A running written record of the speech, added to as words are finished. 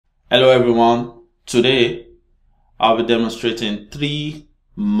Hello everyone, today I'll be demonstrating 3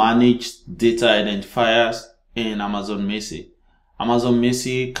 managed data identifiers in Amazon Macie. Amazon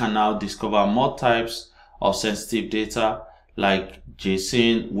Macie can now discover more types of sensitive data like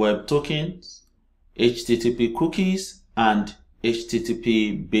JSON web tokens, HTTP cookies, and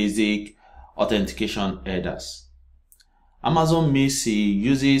HTTP basic authentication headers. Amazon Macie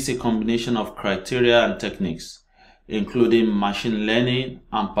uses a combination of criteria and techniques, including machine learning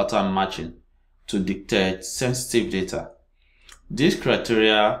and pattern matching, to detect sensitive data. These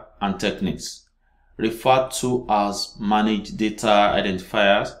criteria and techniques, referred to as managed data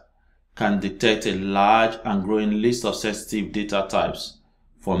identifiers, can detect a large and growing list of sensitive data types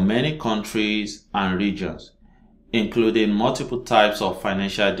from many countries and regions, including multiple types of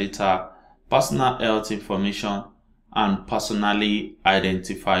financial data, personal health information, and personally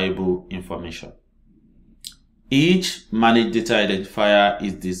identifiable information. Each managed data identifier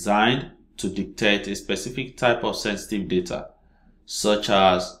is designed to detect a specific type of sensitive data, such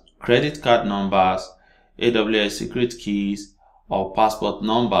as credit card numbers, AWS secret keys, or passport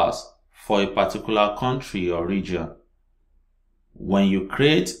numbers for a particular country or region. When you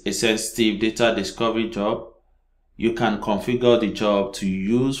create a sensitive data discovery job, you can configure the job to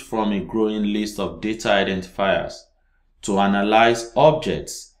use from a growing list of data identifiers to analyze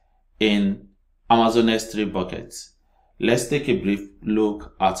objects in Amazon S3 buckets. Let's take a brief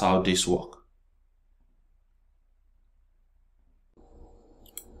look at how this works.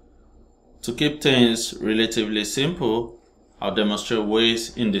 To keep things relatively simple, I'll demonstrate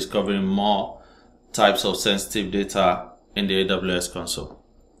ways in discovering more types of sensitive data in the AWS console.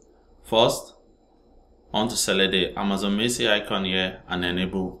 First, I want to select the Amazon Macie icon here and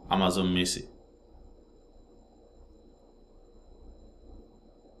enable Amazon Macie.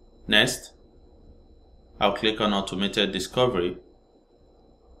 Next, I'll click on Automated Discovery.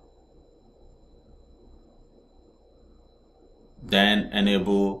 Then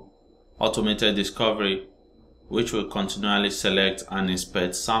enable Automated Discovery, which will continually select and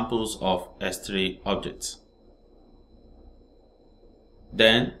inspect samples of S3 objects.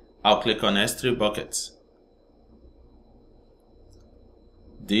 Then I'll click on S3 buckets.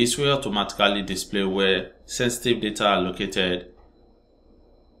 This will automatically display where sensitive data are located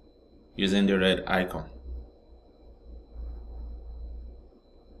using the red icon.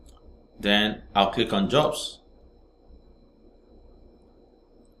 Then I'll click on Jobs.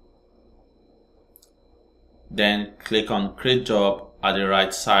 Then click on Create Job at the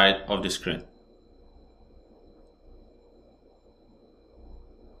right side of the screen.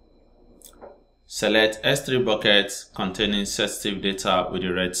 Select S3 buckets containing sensitive data with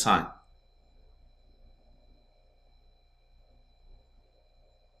the red sign.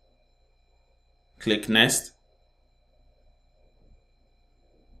 Click Next.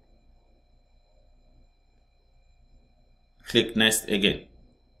 Click Next again.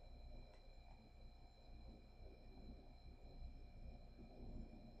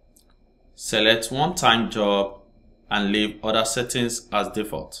 Select one-time job and leave other settings as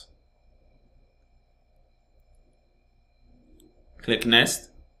default. Click Next.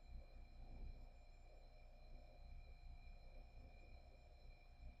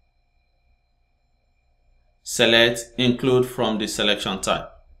 Select Include from the selection type.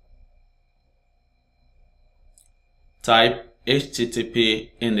 Type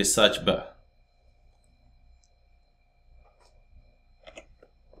HTTP in the search bar.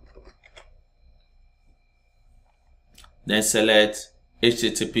 Then select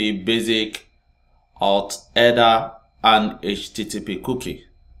HTTP basic, auth header, and HTTP cookie.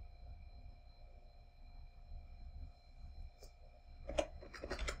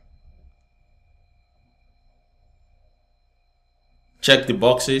 Check the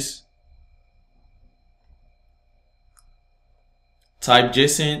boxes. Type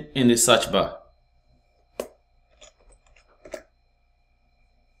JSON in the search bar.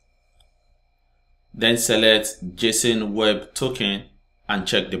 Then select JSON web token and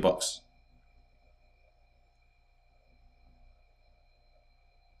check the box.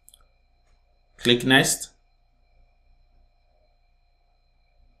 Click Next.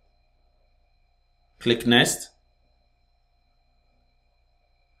 Click Next.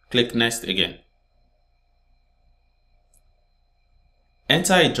 Click Next again.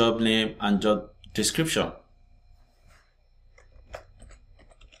 Enter a job name and job description.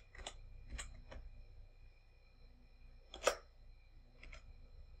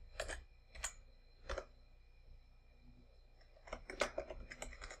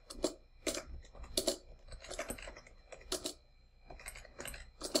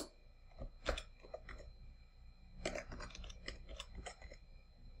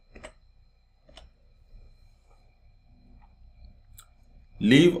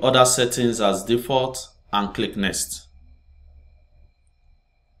 Leave other settings as default and click Next.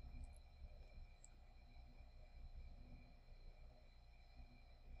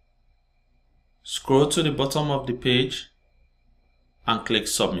 Scroll to the bottom of the page and click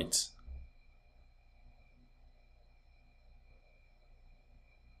Submit.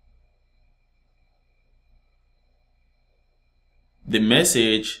 The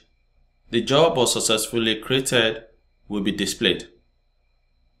message, "The job was successfully created," will be displayed.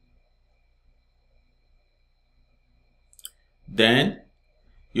 Then,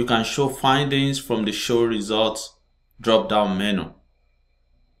 you can show findings from the Show Results drop-down menu.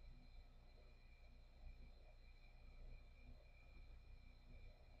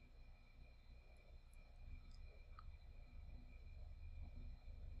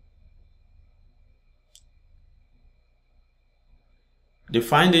 The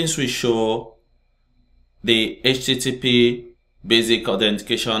findings will show the HTTP basic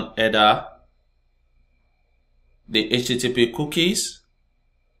authentication header, the HTTP cookies,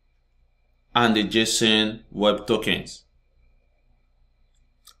 and the JSON web tokens.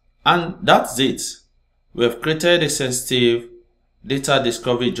 And that's it. We have created a sensitive data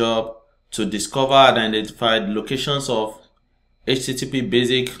discovery job to discover and identify the locations of HTTP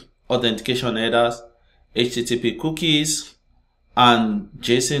basic authentication headers, HTTP cookies, and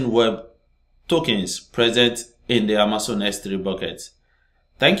JSON web tokens present in the Amazon S3 bucket.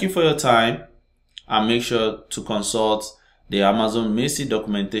 Thank you for your time, and make sure to consult the Amazon Macie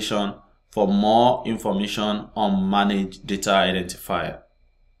documentation for more information on Managed Data Identifier.